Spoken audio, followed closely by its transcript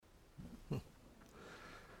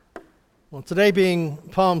Well, today being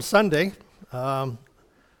Palm Sunday, I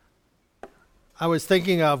was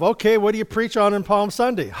thinking of, okay, what do you preach on in Palm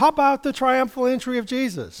Sunday? How about the triumphal entry of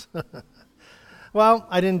Jesus? Well,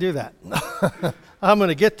 I didn't do that. I'm going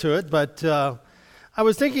to get to it, but I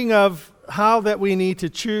was thinking of how that we need to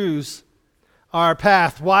choose our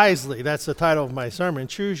path wisely. That's the title of my sermon,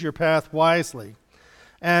 Choose Your Path Wisely.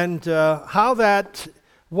 And how that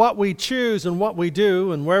what we choose and what we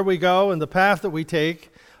do and where we go and the path that we take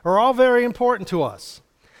are all very important to us.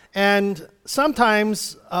 And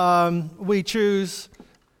sometimes we choose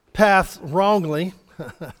paths wrongly.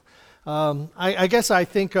 I guess I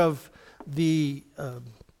think of the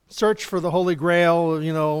search for the Holy Grail,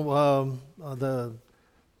 the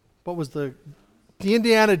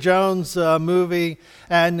Indiana Jones movie,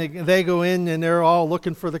 and they go in and they're all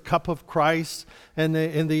looking for the cup of Christ, and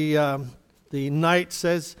the knight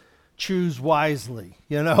says, choose wisely,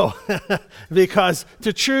 because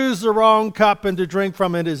to choose the wrong cup and to drink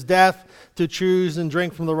from it is death. To choose and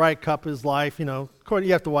drink from the right cup is life. Of course,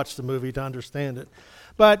 you have to watch the movie to understand it.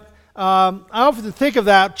 But I often think of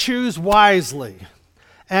that, choose wisely.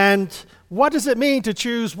 And what does it mean to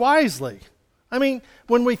choose wisely?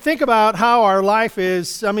 When we think about how our life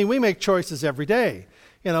is, we make choices every day.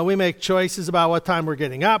 We make choices about what time we're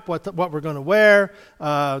getting up, what we're going to wear,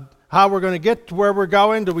 how we're going to get to where we're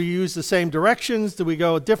going. Do we use the same directions? Do we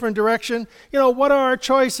go a different direction? What are our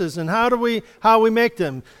choices and how we make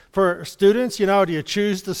them? For students, do you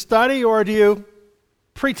choose to study or do you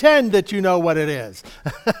pretend that you know what it is?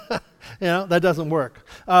 That doesn't work.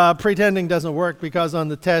 Pretending doesn't work because on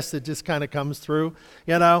the test it just kind of comes through,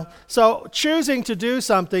 So choosing to do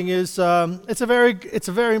something is it's a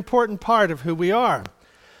very important part of who we are.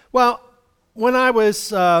 Well, when I was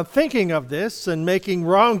thinking of this and making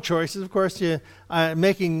wrong choices, of course,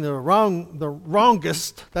 making the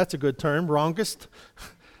wrongest, that's a good term, wrongest.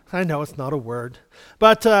 I know it's not a word.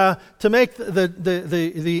 But to make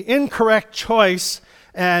the incorrect choice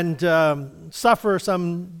and suffer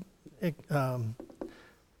some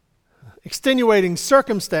extenuating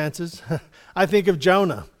circumstances, I think of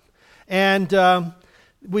Jonah. And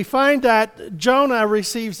we find that Jonah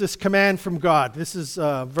receives this command from God. This is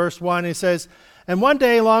verse 1. It says, "And one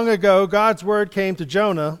day long ago, God's word came to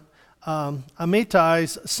Jonah,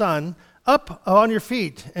 Amittai's son, up on your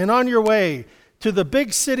feet and on your way to the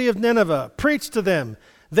big city of Nineveh. Preach to them.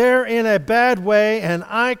 They're in a bad way, and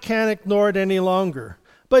I can't ignore it any longer."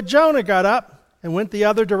 But Jonah got up and went the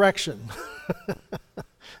other direction.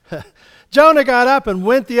 Jonah got up and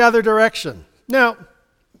went the other direction. Now,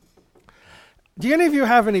 do any of you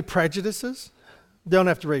have any prejudices? Don't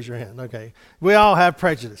have to raise your hand, okay. We all have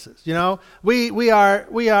prejudices, We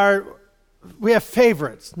have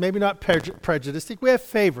favorites. Maybe not prejudiced. We have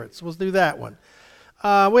favorites. We'll do that one.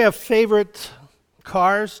 We have favorite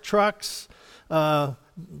cars, trucks,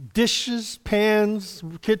 dishes, pans,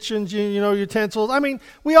 kitchens, utensils.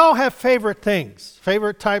 We all have favorite things,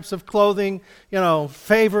 favorite types of clothing,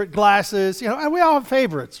 favorite glasses, and we all have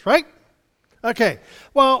favorites, right? Okay,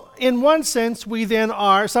 well, in one sense, we then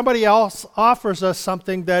somebody else offers us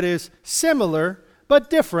something that is similar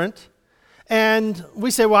but different, and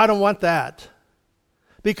we say, well, I don't want that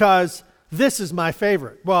because this is my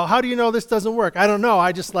favorite. Well, how do you know this doesn't work? I don't know,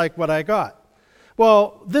 I just like what I got.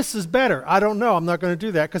 Well, this is better. I don't know, I'm not going to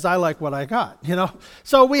do that because I like what I got,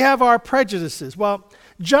 So we have our prejudices. Well,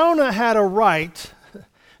 Jonah had a right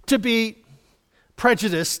to be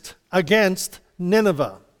prejudiced against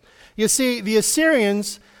Nineveh. You see, the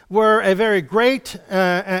Assyrians were a very great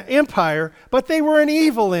empire, but they were an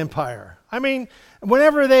evil empire.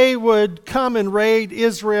 Whenever they would come and raid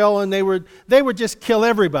Israel, and they would just kill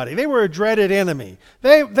everybody. They were a dreaded enemy.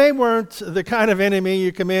 They weren't the kind of enemy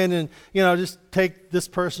you come in and just take this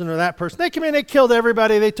person or that person. They come in, they killed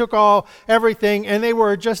everybody, they took everything, and they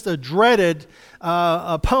were just a dreaded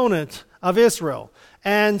opponent of Israel.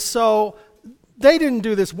 And so they didn't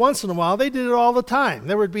do this once in a while. They did it all the time.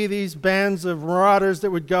 There would be these bands of marauders that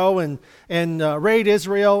would go and raid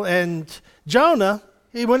Israel. And Jonah,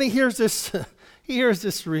 when he hears this,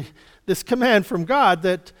 this command from God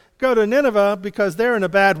that go to Nineveh because they're in a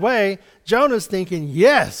bad way. Jonah's thinking,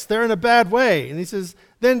 yes, they're in a bad way. And he says,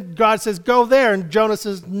 then God says, go there. And Jonah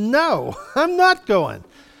says, no, I'm not going.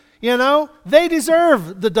 They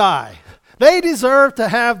deserve to die. They deserve to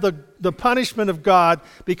have the punishment of God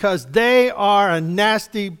because they are a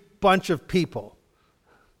nasty bunch of people.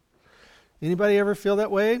 Anybody ever feel that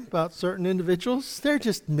way about certain individuals? They're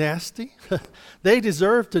just nasty. They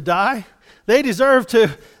deserve to die. They deserve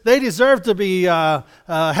to be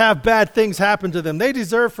have bad things happen to them. They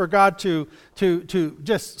deserve for God to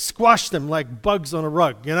just squash them like bugs on a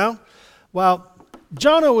rug. Well,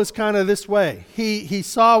 Jonah was kind of this way. He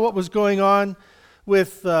saw what was going on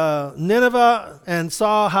with Nineveh and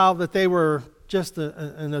saw how that they were just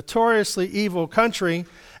a notoriously evil country,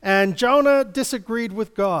 and Jonah disagreed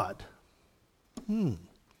with God. Do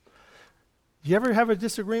you ever have a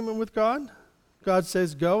disagreement with God? God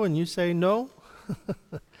says go and you say no.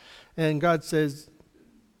 And God says,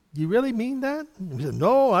 you really mean that? He said,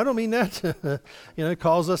 no, I don't mean that. It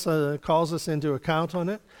calls us into account on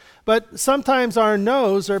it. But sometimes our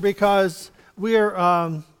no's are because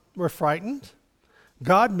we're frightened.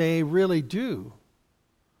 God may really do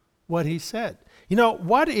what he said.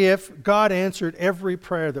 What if God answered every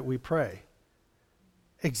prayer that we pray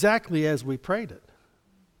exactly as we prayed it?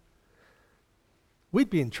 We'd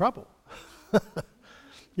be in trouble.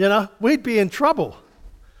 We'd be in trouble.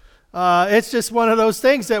 It's just one of those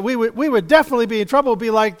things that we would definitely be in trouble. It'd be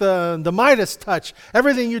like the Midas touch.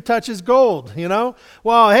 Everything you touch is gold,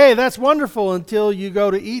 Well, hey, that's wonderful until you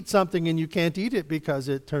go to eat something and you can't eat it because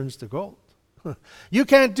it turns to gold. You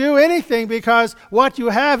can't do anything because what you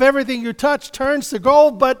have, everything you touch turns to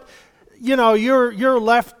gold, but you're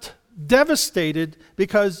left devastated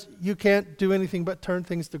because you can't do anything but turn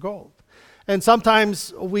things to gold. And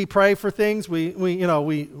sometimes we pray for things.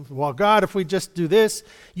 Well, God, if we just do this,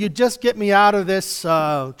 you just get me out of this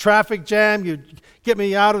traffic jam. You get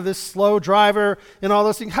me out of this slow driver and all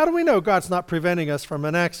those things. How do we know God's not preventing us from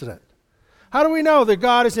an accident? How do we know that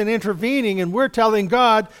God isn't intervening and we're telling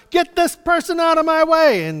God, get this person out of my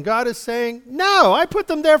way? And God is saying, no, I put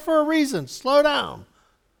them there for a reason. Slow down.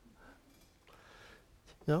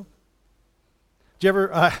 Did you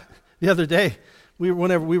ever, the other day,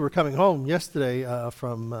 whenever we were coming home yesterday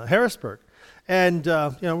from Harrisburg, and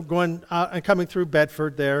going out and coming through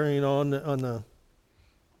Bedford there, on the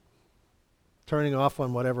turning off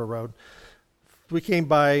on whatever road, we came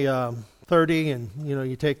by 30, and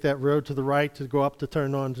you take that road to the right to go up to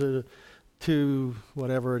turn on to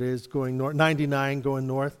whatever it is going north, 99 going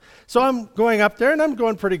north. So I'm going up there, and I'm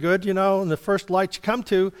going pretty good, and the first light you come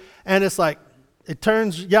to, and it's like, it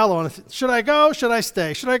turns yellow, and I said, should I go? Should I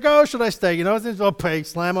stay? Should I go? Should I stay? Okay,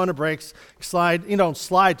 slam on the brakes, slide. You don't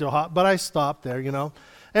slide too hot, but I stopped there,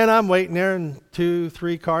 And I'm waiting there, and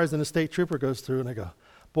 2-3 cars, and a state trooper goes through, and I go,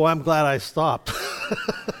 boy, I'm glad I stopped.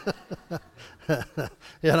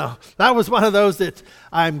 That was one of those that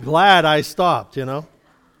I'm glad I stopped,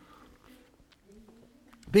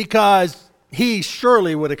 Because he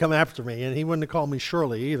surely would have come after me, and he wouldn't have called me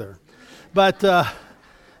Shirley either. But,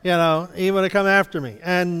 he would have come after me.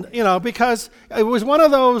 And, because it was one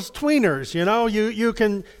of those tweeners,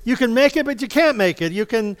 you can make it, but you can't make it. You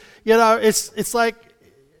can, it's like,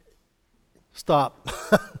 stop.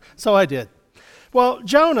 So I did. Well,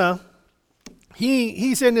 Jonah,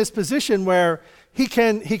 he's in this position where he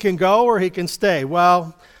can go or he can stay.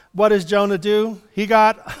 Well, what does Jonah do? He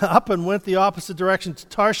got up and went the opposite direction to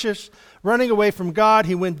Tarshish. Running away from God,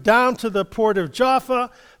 he went down to the port of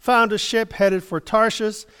Jaffa, found a ship headed for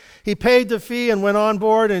Tarshish. He paid the fee and went on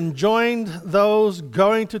board and joined those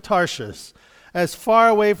going to Tarshish, as far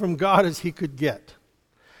away from God as he could get.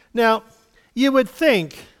 Now, you would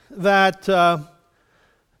think that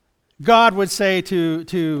God would say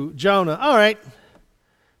to Jonah, all right,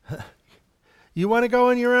 you want to go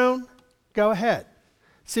on your own? Go ahead.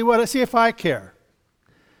 See if I care.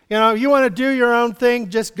 You want to do your own thing,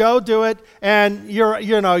 just go do it, and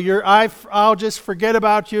I'll just forget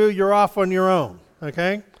about you. You're off on your own,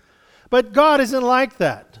 okay? But God isn't like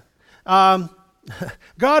that.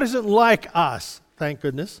 God isn't like us, thank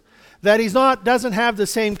goodness, that He's doesn't have the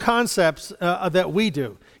same concepts that we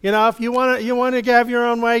do. If you want to have your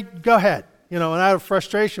own way, go ahead. And out of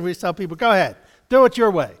frustration, we tell people, go ahead, do it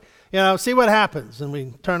your way. See what happens, and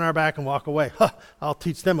we turn our back and walk away. I'll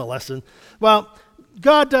teach them a lesson. Well,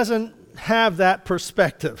 God doesn't have that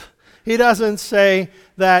perspective. He doesn't say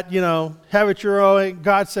that, have it your own way.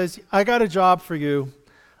 God says, I got a job for you.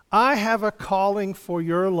 I have a calling for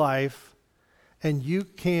your life, and you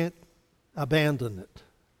can't abandon it.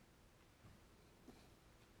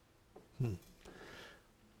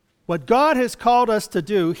 What God has called us to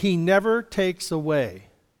do, He never takes away.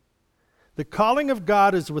 The calling of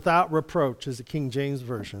God is without reproach, is the King James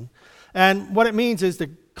Version. And what it means is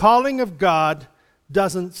the calling of God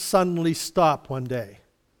doesn't suddenly stop one day.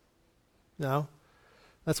 No?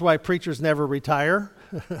 That's why preachers never retire,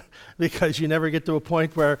 because you never get to a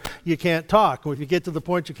point where you can't talk. If you get to the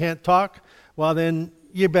point you can't talk, well then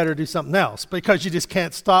you better do something else, because you just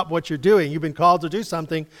can't stop what you're doing. You've been called to do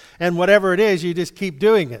something, and whatever it is, you just keep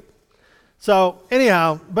doing it. So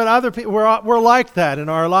anyhow, but other people, we're like that in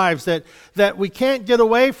our lives, that we can't get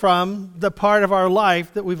away from the part of our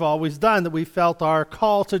life that we've always done, that we felt our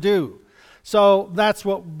call to do. So that's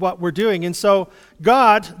what we're doing. And so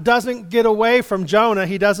God doesn't get away from Jonah.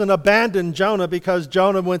 He doesn't abandon Jonah because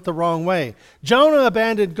Jonah went the wrong way. Jonah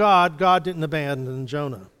abandoned God. God didn't abandon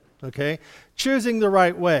Jonah. Okay? Choosing the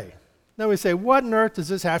right way. Now we say, what on earth does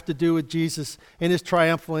this have to do with Jesus and his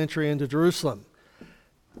triumphal entry into Jerusalem?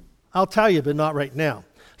 I'll tell you, but not right now.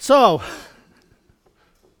 So,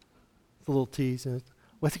 it's a little tease.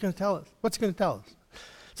 What's he going to tell us? What's he going to tell us?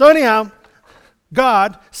 So anyhow,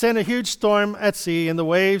 God sent a huge storm at sea, and the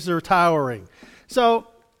waves are towering. So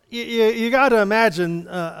you got to imagine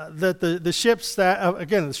that the ships that,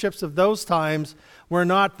 again, the ships of those times were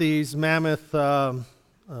not these mammoth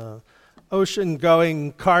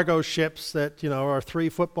ocean-going cargo ships that are 3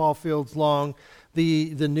 football fields long.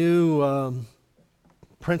 The new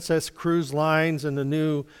Princess Cruise Lines and the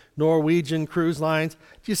new Norwegian cruise lines.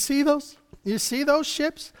 Do you see those? You see those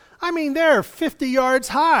ships? I mean, they're 50 yards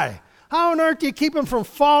high. How on earth do you keep them from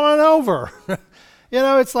falling over?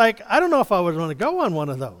 It's like, I don't know if I would want to go on one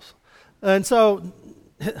of those. And so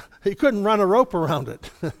he couldn't run a rope around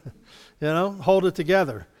it, hold it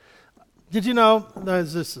together. Did you know,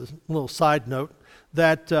 there's this little side note,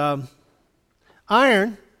 that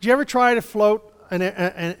iron, did you ever try to float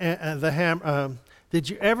the hammer? Did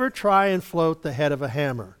you ever try and float the head of a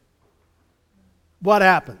hammer? What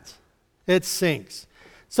happens? It sinks.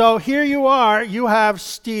 So here you are, you have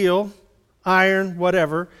steel, iron,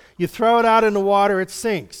 whatever. You throw it out in the water, it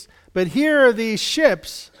sinks. But here are these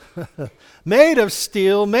ships made of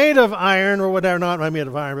steel, made of iron, or whatever, not made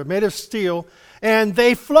of iron, but made of steel, and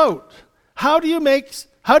they float. How do you make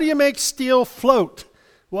steel float?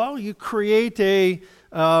 Well, you create a,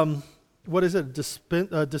 what is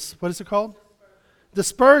it called?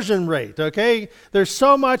 Dispersion rate, okay? There's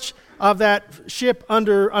so much of that ship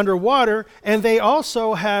underwater, and they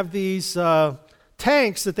also have these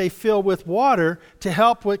tanks that they fill with water to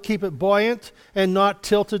help keep it buoyant and not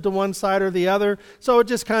tilted to one side or the other. So it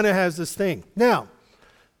just kind of has this thing. Now,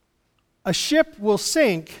 a ship will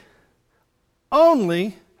sink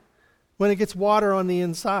only when it gets water on the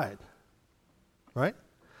inside, right?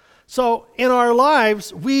 So in our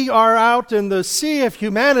lives, we are out in the sea of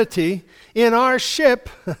humanity in our ship,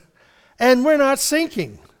 and we're not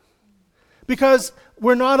sinking because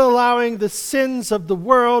we're not allowing the sins of the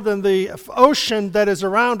world and the ocean that is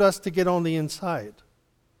around us to get on the inside.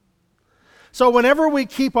 So whenever we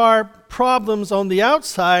keep our problems on the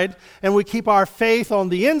outside and we keep our faith on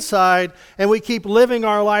the inside and we keep living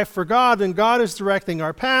our life for God, and God is directing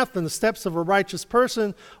our path, and the steps of a righteous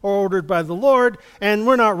person are ordered by the Lord, and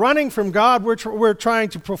we're not running from God, we're trying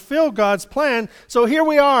to fulfill God's plan. So here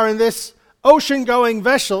we are in this ocean-going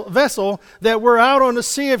vessel that we're out on the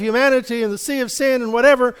sea of humanity and the sea of sin and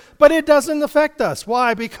whatever, but it doesn't affect us.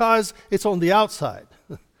 Why? Because it's on the outside.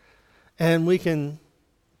 And we can,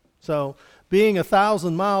 so being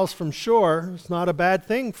 1,000 miles from shore is not a bad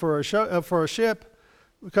thing for a ship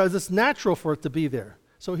because it's natural for it to be there.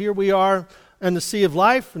 So here we are in the sea of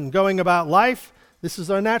life and going about life. This is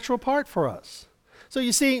our natural part for us. So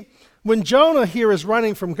you see, when Jonah here is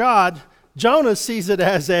running from God, Jonah sees it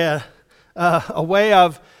as a way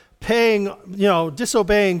of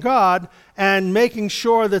disobeying God and making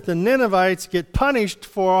sure that the Ninevites get punished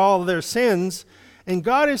for all of their sins. And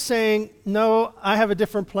God is saying, no, I have a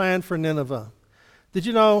different plan for Nineveh. Did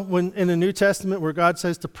you know when in the New Testament where God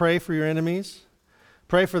says to pray for your enemies?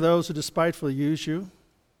 Pray for those who despitefully use you.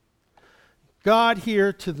 God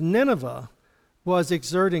here to Nineveh was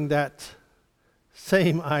exerting that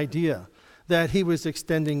same idea, that he was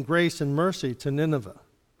extending grace and mercy to Nineveh.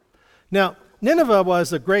 Now, Nineveh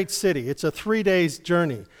was a great city. It's a 3 days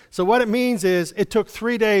journey. So what it means is it took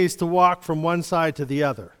 3 days to walk from one side to the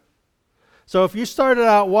other. So if you started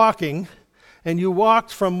out walking and you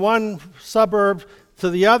walked from one suburb to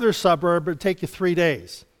the other suburb, it would take you 3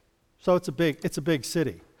 days. So it's a big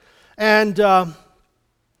city. And the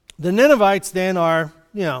Ninevites then are,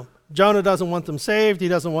 Jonah doesn't want them saved. He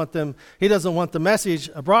doesn't want the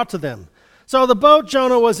message brought to them. So the boat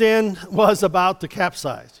Jonah was in was about to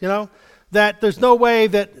capsize, that there's no way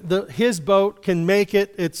that his boat can make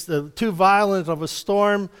it. It's too violent of a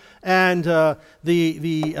storm, and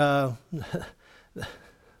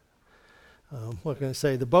what can I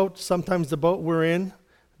say? Sometimes the boat we're in,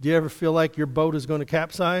 do you ever feel like your boat is going to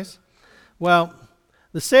capsize? Well,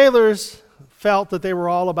 the sailors felt that they were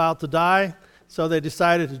all about to die, so they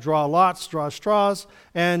decided to draw lots, draw straws,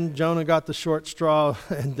 and Jonah got the short straw,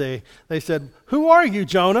 and they said, "Who are you,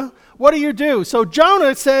 Jonah? What do you do?" So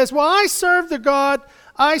Jonah says, "Well, I serve the God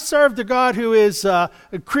I serve the God who is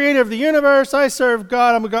creator of the universe. I serve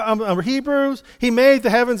God. I'm a Hebrew. He made the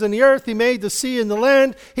heavens and the earth. He made the sea and the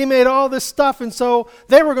land. He made all this stuff. And so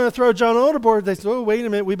they were going to throw Jonah overboard. They said, oh, wait a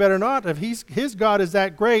minute, we better not. If his God is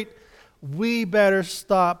that great, we better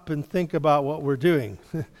stop and think about what we're doing.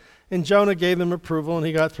 And Jonah gave them approval, and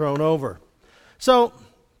he got thrown over. So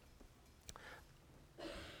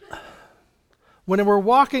when we're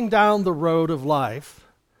walking down the road of life,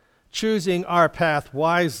 choosing our path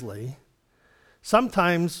wisely,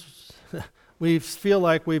 sometimes we feel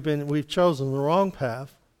like we've chosen the wrong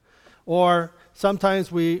path, or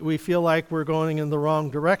sometimes we feel like we're going in the wrong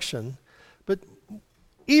direction. But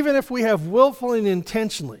even if we have willfully and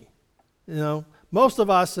intentionally, most of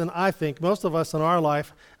us, and I think most of us in our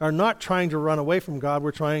life, are not trying to run away from God.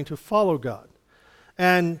 We're trying to follow God.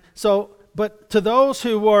 And so, but to those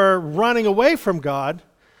who were running away from God,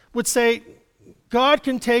 would say, God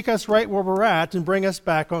can take us right where we're at and bring us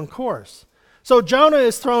back on course. So Jonah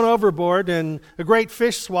is thrown overboard, and a great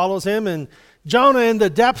fish swallows him, and Jonah, in the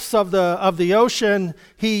depths of the ocean,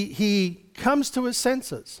 he comes to his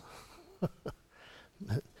senses.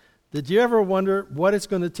 Did you ever wonder what it's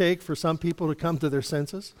going to take for some people to come to their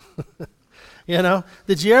senses?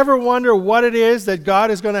 Did you ever wonder what it is that God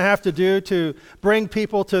is going to have to do to bring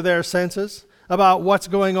people to their senses about what's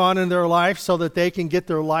going on in their life so that they can get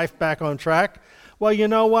their life back on track? Well, you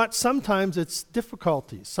know what? Sometimes it's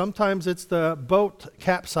difficulties. Sometimes it's the boat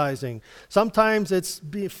capsizing. Sometimes it's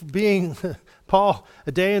being, Paul,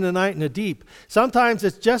 a day and a night in the deep. Sometimes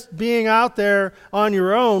it's just being out there on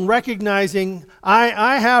your own, recognizing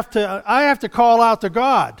I have to call out to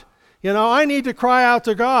God. I need to cry out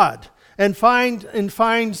to God and find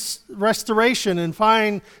restoration and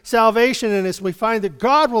find salvation in this. We find that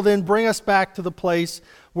God will then bring us back to the place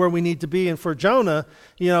where we need to be. And for Jonah,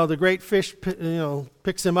 the great fish,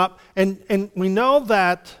 picks him up. And we know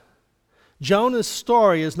that Jonah's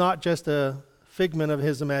story is not just a figment of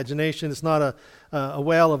his imagination. It's not a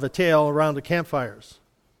whale of a tale around the campfires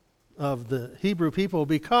of the Hebrew people,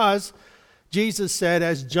 because Jesus said,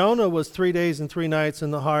 as Jonah was 3 days and 3 nights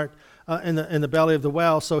in the heart, in the belly of the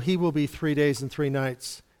whale, so he will be 3 days and 3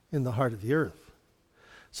 nights in the heart of the earth.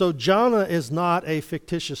 So Jonah is not a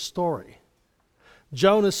fictitious story.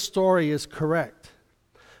 Jonah's story is correct,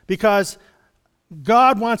 because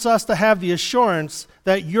God wants us to have the assurance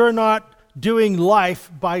that you're not doing life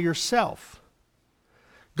by yourself.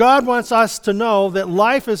 God wants us to know that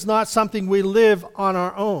life is not something we live on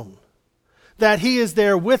our own, that He is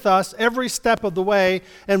there with us every step of the way,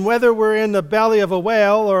 and whether we're in the belly of a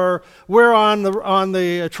whale, or we're on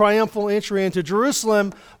the triumphal entry into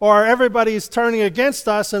Jerusalem, or everybody's turning against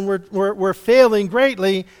us and we're failing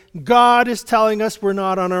greatly, God is telling us we're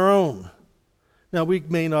not on our own. Now, we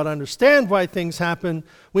may not understand why things happen.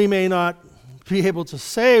 We may not be able to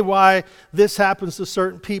say why this happens to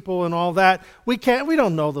certain people and all that. We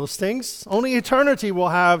don't know those things. Only eternity will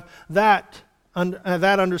have that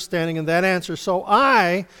understanding and that answer. So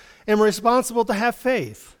I am responsible to have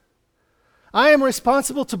faith. I am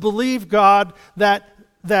responsible to believe God that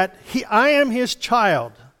I am His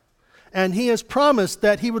child, and He has promised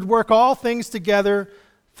that He would work all things together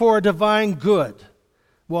for a divine good.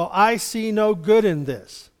 Well, I see no good in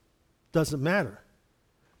this. Doesn't matter.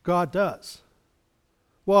 God does.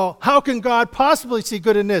 Well, how can God possibly see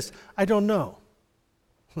good in this? I don't know.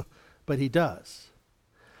 But He does.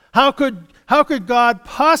 How could God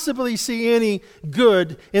possibly see any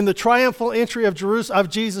good in the triumphal entry of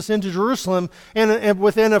Jesus into Jerusalem, and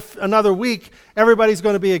within another week, everybody's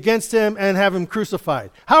going to be against Him and have Him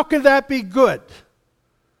crucified? How could that be good?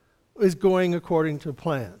 Is going according to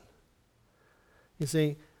plan. You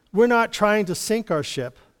see, we're not trying to sink our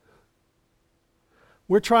ship.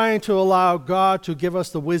 We're trying to allow God to give us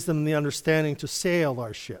the wisdom and the understanding to sail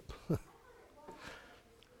our ship.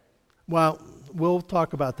 Well, we'll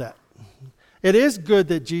talk about that. It is good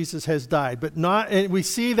that Jesus has died, but not, and we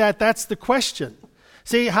see that that's the question.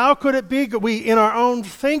 See, how could it be good? In our own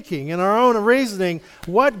thinking, in our own reasoning,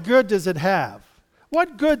 what good does it have?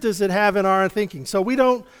 What good does it have in our thinking? So we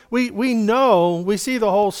know, we see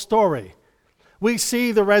the whole story. We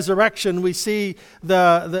see the resurrection. We see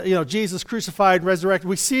the Jesus crucified, resurrected.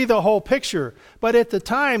 We see the whole picture. But at the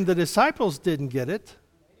time, the disciples didn't get it.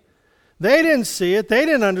 They didn't see it. They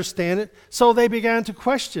didn't understand it. So they began to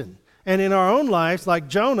question. And in our own lives, like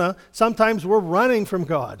Jonah, sometimes we're running from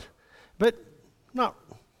God. But not,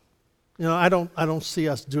 I don't see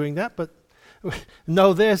us doing that. But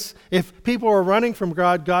know this, if people are running from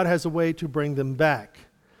God, God has a way to bring them back.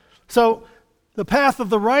 So The path of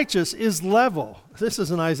the righteous is level. This is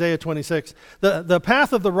in Isaiah 26. The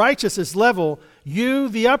path of the righteous is level. You,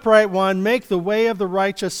 the upright one, make the way of the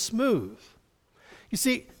righteous smooth. You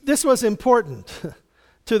see, this was important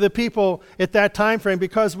to the people at that time frame,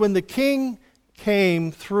 because when the king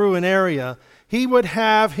came through an area, he would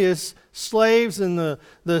have his slaves and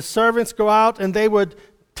the servants go out, and they would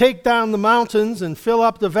take down the mountains and fill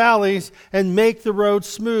up the valleys and make the road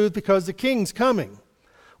smooth because the king's coming.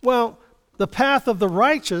 Well, the path of the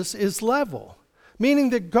righteous is level, meaning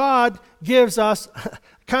that God gives us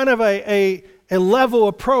kind of a level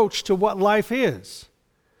approach to what life is.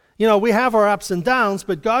 You know, we have our ups and downs,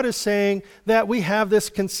 but God is saying that we have this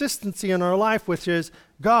consistency in our life, which is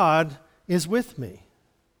God is with me.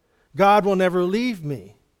 God will never leave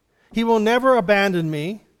me. He will never abandon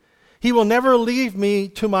me. He will never leave me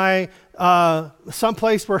to my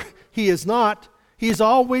someplace where He is not. He's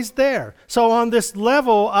always there. So on this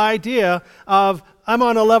level idea of I'm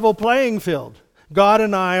on a level playing field, God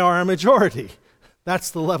and I are a majority.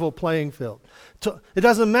 That's the level playing field. It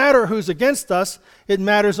doesn't matter who's against us. It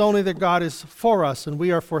matters only that God is for us and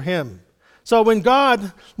we are for Him. So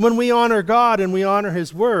when we honor God and we honor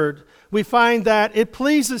His Word, we find that it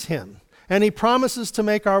pleases Him and He promises to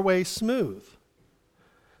make our way smooth.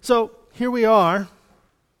 So here we are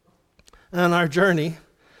on our journey.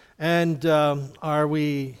 And are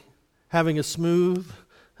we having a smooth,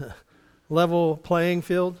 level playing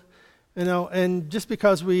field? You know, and just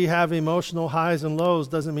because we have emotional highs and lows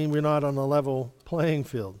doesn't mean we're not on a level playing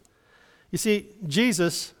field. You see,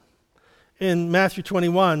 Jesus, in Matthew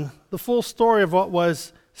 21, the full story of what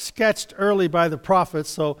was sketched early by the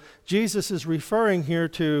prophets, so Jesus is referring here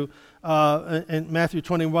to, in Matthew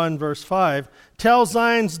 21, verse 5, tell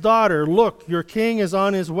Zion's daughter, look, your king is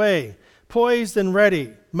on his way, poised and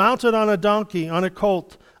ready, mounted on a donkey, on a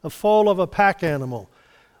colt, a foal of a pack animal.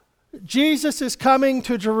 Jesus is coming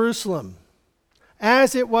to Jerusalem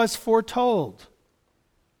as it was foretold.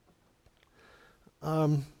 A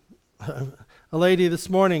lady this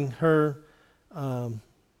morning, her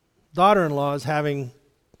daughter-in-law is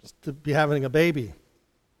to be having a baby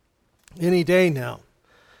any day now.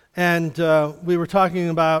 And we were talking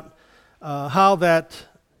about how that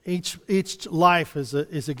each life is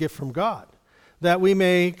a gift from God. That we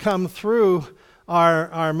may come through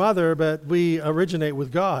our mother, but we originate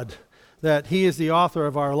with God. That He is the author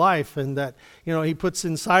of our life, and that He puts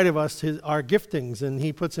inside of us our giftings, and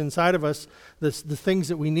He puts inside of us the things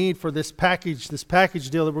that we need for this package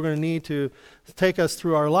deal that we're going to need to take us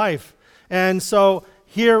through our life. And so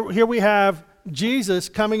here we have Jesus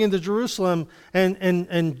coming into Jerusalem,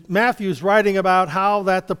 and Matthew's writing about how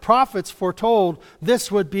that the prophets foretold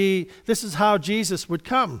this is how Jesus would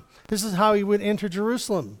come. This is how He would enter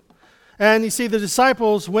Jerusalem. And you see, the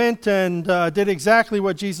disciples went and did exactly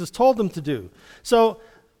what Jesus told them to do. So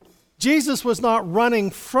Jesus was not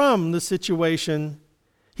running from the situation.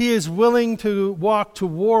 He is willing to walk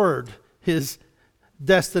toward His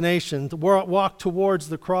destination, to walk towards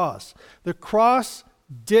the cross. The cross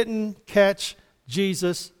didn't catch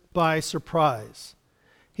Jesus by surprise.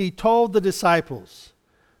 He told the disciples,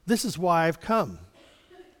 this is why I've come.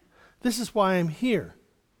 This is why I'm here.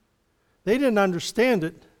 They didn't understand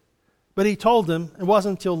it, but He told them. It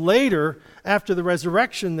wasn't until later, after the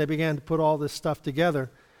resurrection, they began to put all this stuff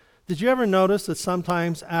together. Did you ever notice that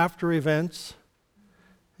sometimes after events,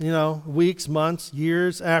 weeks, months,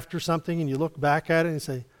 years after something, and you look back at it and you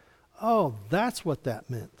say, oh, that's what that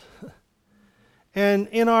meant. And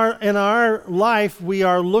in our life, we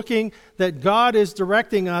are looking that God is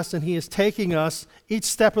directing us, and He is taking us each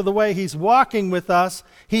step of the way. He's walking with us.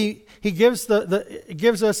 He gives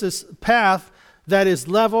gives us this path that is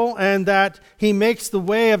level, and that He makes the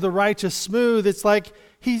way of the righteous smooth. It's like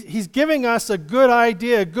He's giving us a good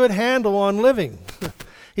idea, a good handle on living.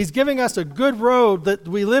 He's giving us a good road that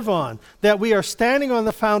we live on, that we are standing on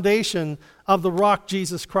the foundation of the rock,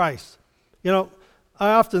 Jesus Christ.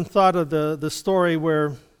 I often thought of the story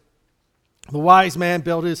where the wise man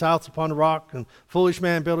built his house upon a rock and foolish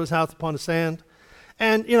man built his house upon the sand.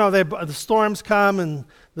 And, the storms come and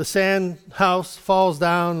the sand house falls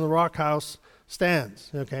down and the rock house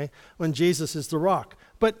stands, when Jesus is the rock.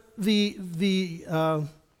 But the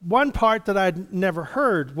one part that I'd never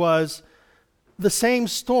heard was the same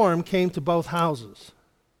storm came to both houses.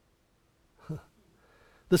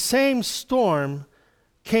 The same storm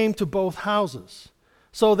came to both houses.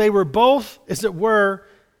 So they were both, as it were,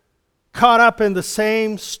 caught up in the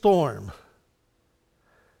same storm.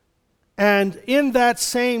 And in that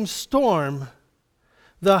same storm,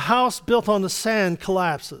 the house built on the sand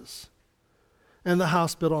collapses, and the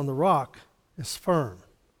house built on the rock is firm.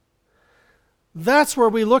 That's where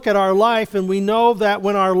we look at our life, and we know that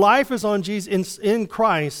when our life is on Jesus, in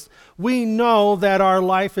Christ, we know that our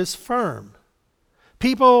life is firm.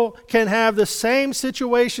 People can have the same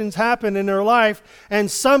situations happen in their life, and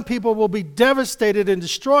some people will be devastated and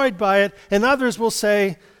destroyed by it, and others will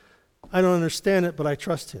say, I don't understand it, but I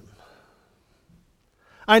trust Him.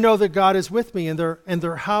 I know that God is with me, and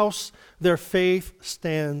their house, their faith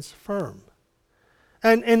stands firm.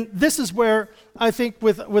 And this is where I think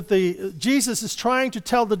Jesus is trying to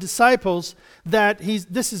tell the disciples that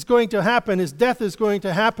this is going to happen. His death is going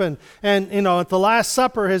to happen. And at the Last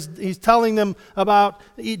Supper, he's telling them about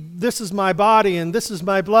this is my body and this is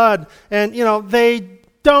my blood. And they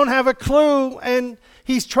don't have a clue. And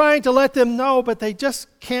he's trying to let them know, but they just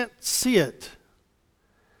can't see it.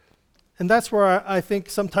 And that's where I think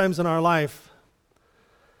sometimes in our life,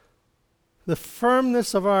 the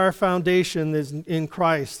firmness of our foundation is in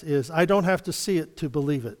Christ is I don't have to see it to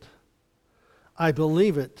believe it. I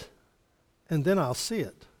believe it, and then I'll see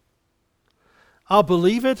it. I'll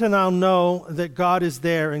believe it, and I'll know that God is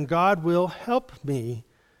there, and God will help me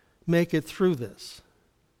make it through this.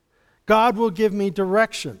 God will give me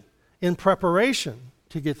direction in preparation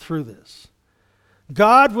to get through this.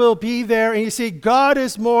 God will be there, and you see, God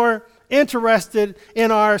is more interested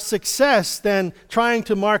in our success than trying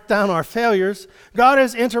to mark down our failures. God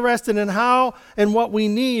is interested in how and what we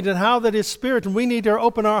need and how that His Spirit, and we need to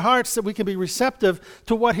open our hearts that we can be receptive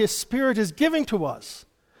to what His Spirit is giving to us.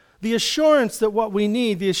 The assurance that what we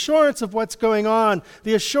need, the assurance of what's going on,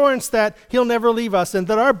 the assurance that He'll never leave us and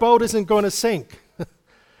that our boat isn't going to sink.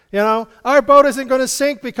 Our boat isn't going to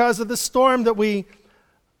sink because of the storm that we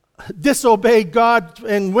disobeyed God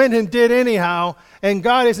and went and did anyhow, and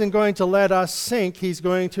God isn't going to let us sink. He's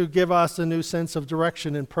going to give us a new sense of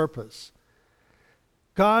direction and purpose.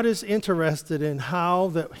 God is interested in how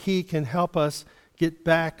that He can help us get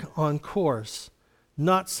back on course,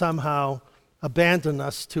 not somehow abandon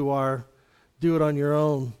us to our do it on your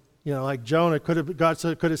own. Like Jonah, God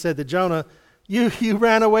could have said to Jonah, you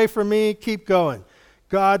ran away from me, keep going.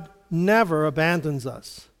 God never abandons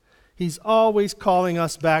us. He's always calling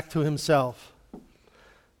us back to Himself.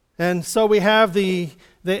 And so we have they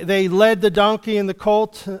led the donkey and the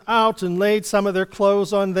colt out and laid some of their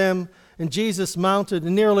clothes on them, and Jesus mounted,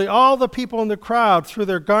 and nearly all the people in the crowd threw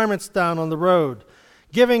their garments down on the road,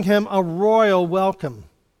 giving Him a royal welcome.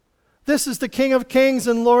 This is the King of Kings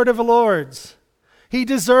and Lord of Lords. He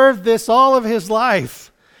deserved this all of His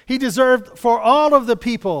life. He deserved for all of the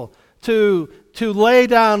people to lay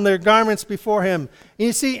down their garments before Him.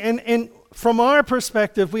 You see, and from our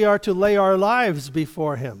perspective, we are to lay our lives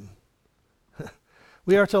before Him.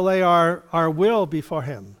 We are to lay our will before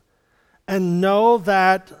Him. And know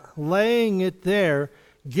that laying it there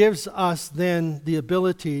gives us then the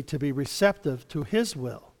ability to be receptive to His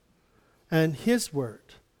will and His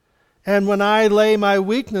word. And when I lay my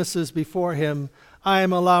weaknesses before Him, I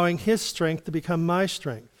am allowing His strength to become my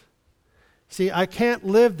strength. See, I can't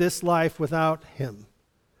live this life without Him.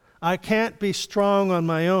 I can't be strong on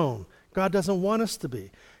my own. God doesn't want us to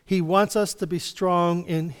be. He wants us to be strong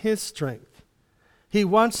in His strength. He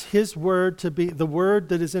wants His word to be, the word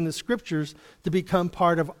that is in the Scriptures, to become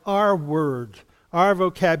part of our word, our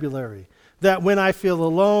vocabulary. That when I feel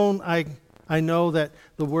alone, I know that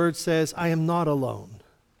the word says, I am not alone.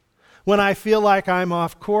 When I feel like I'm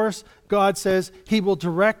off course, God says He will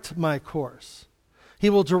direct my course. He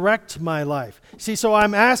will direct my life. See, so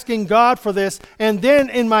I'm asking God for this, and then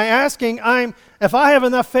in my asking, if I have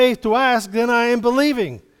enough faith to ask, then I am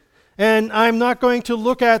believing. And I'm not going to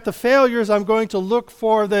look at the failures, I'm going to look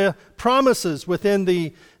for the promises within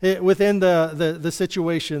the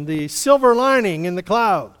situation, the silver lining in the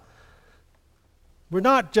cloud. We're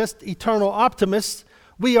not just eternal optimists.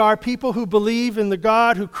 We are people who believe in the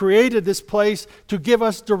God who created this place to give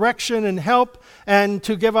us direction and help and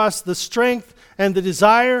to give us the strength and the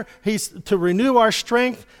desire. He's to renew our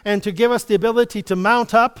strength and to give us the ability to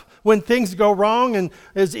mount up when things go wrong and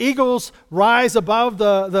as eagles rise above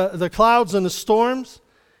the clouds and the storms.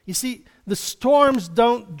 You see, the storms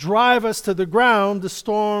don't drive us to the ground. The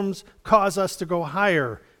storms cause us to go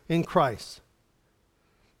higher in Christ.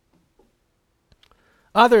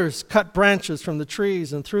 Others cut branches from the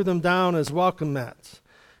trees and threw them down as welcome mats.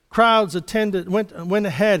 Crowds went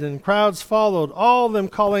ahead, and crowds followed, all of them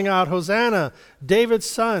calling out, Hosanna, David's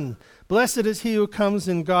son. Blessed is he who comes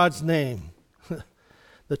in God's name.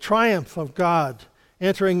 The triumph of God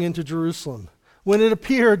entering into Jerusalem. When it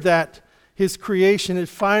appeared that His creation had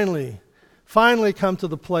finally come to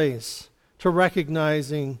the place to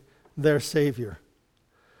recognizing their Savior.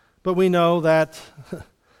 But we know that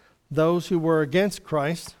those who were against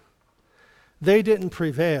Christ, they didn't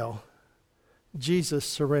prevail. Jesus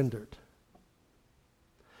surrendered.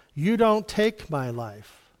 You don't take my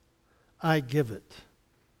life, I give it.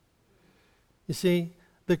 You see,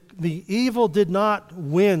 the evil did not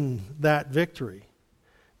win that victory.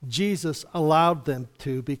 Jesus allowed them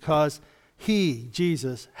to because he,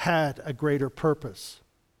 Jesus, had a greater purpose.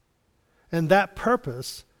 And that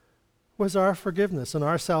purpose was our forgiveness and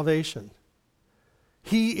our salvation.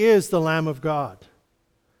 He is the Lamb of God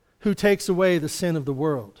who takes away the sin of the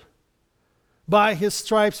world. By his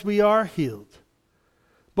stripes we are healed.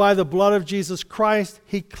 By the blood of Jesus Christ,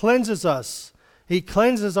 he cleanses us. He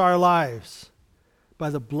cleanses our lives. By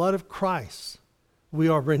the blood of Christ, we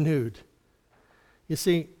are renewed. You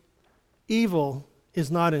see, evil is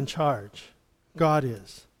not in charge. God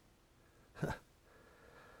is.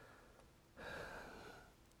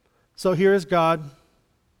 So here is God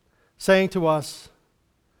saying to us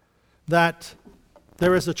that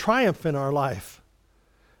there is a triumph in our life.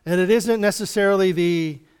 And it isn't necessarily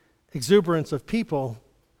the exuberance of people.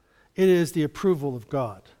 It is the approval of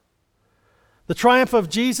God. The triumph of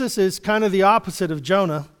Jesus is kind of the opposite of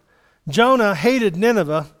Jonah. Jonah hated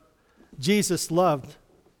Nineveh. Jesus loved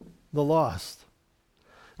the lost.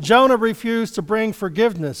 Jonah refused to bring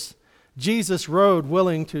forgiveness. Jesus rode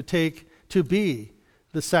willing to be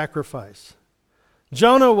the sacrifice.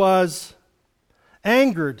 Jonah was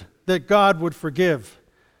angered that God would forgive.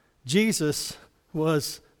 Jesus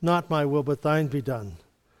was, not my will, but thine be done.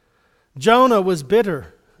 Jonah was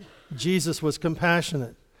bitter. Jesus was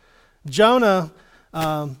compassionate. Jonah,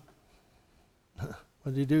 what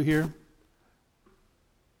did he do here?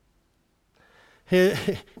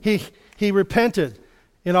 He repented.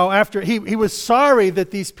 After he was sorry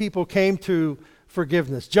that these people came to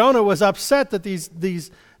forgiveness. Jonah was upset that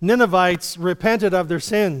these Ninevites repented of their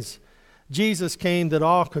sins. Jesus came that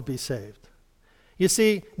all could be saved. You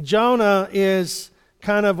see, Jonah is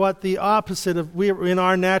kind of what the opposite of, in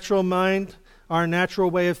our natural mind, our natural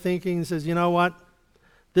way of thinking, says, you know what?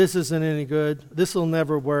 This isn't any good. This will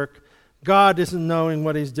never work. God isn't knowing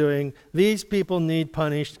what he's doing. These people need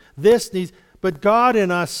punished. But God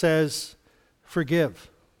in us says, forgive.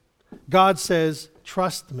 God says,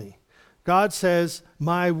 trust me. God says,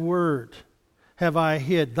 my word have I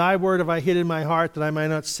hid. Thy word have I hid in my heart that I might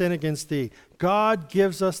not sin against thee. God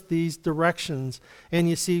gives us these directions. And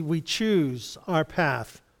you see, we choose our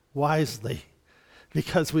path wisely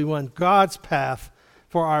because we want God's path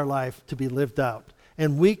for our life to be lived out.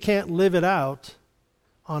 And we can't live it out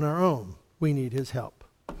on our own. We need his help.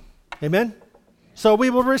 Amen? So we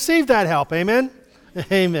will receive that help. Amen?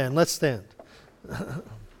 Amen. Let's stand.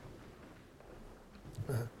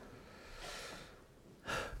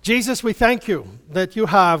 Jesus, we thank you that you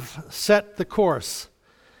have set the course.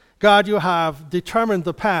 God, you have determined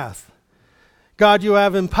the path. God, you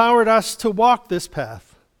have empowered us to walk this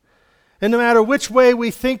path. And no matter which way we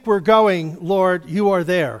think we're going, Lord, you are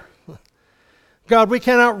there. God, we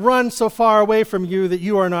cannot run so far away from you that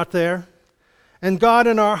you are not there. And God,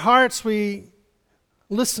 in our hearts, we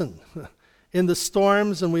listen in the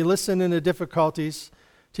storms and we listen in the difficulties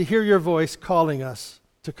to hear your voice calling us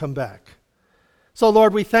to come back. So,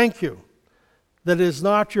 Lord, we thank you that it is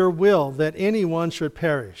not your will that anyone should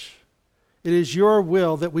perish. It is your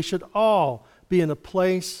will that we should all be in a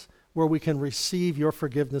place where we can receive your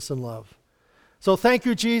forgiveness and love. So thank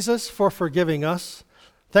you, Jesus, for forgiving us.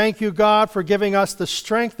 Thank you, God, for giving us the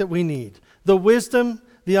strength that we need, the wisdom,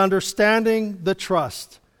 the understanding, the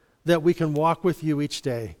trust that we can walk with you each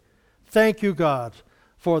day. Thank you, God,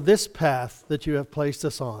 for this path that you have placed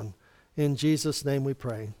us on. In Jesus' name we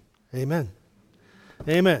pray. Amen.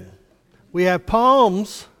 Amen. We have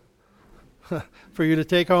palms for you to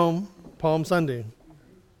take home, Palm Sunday.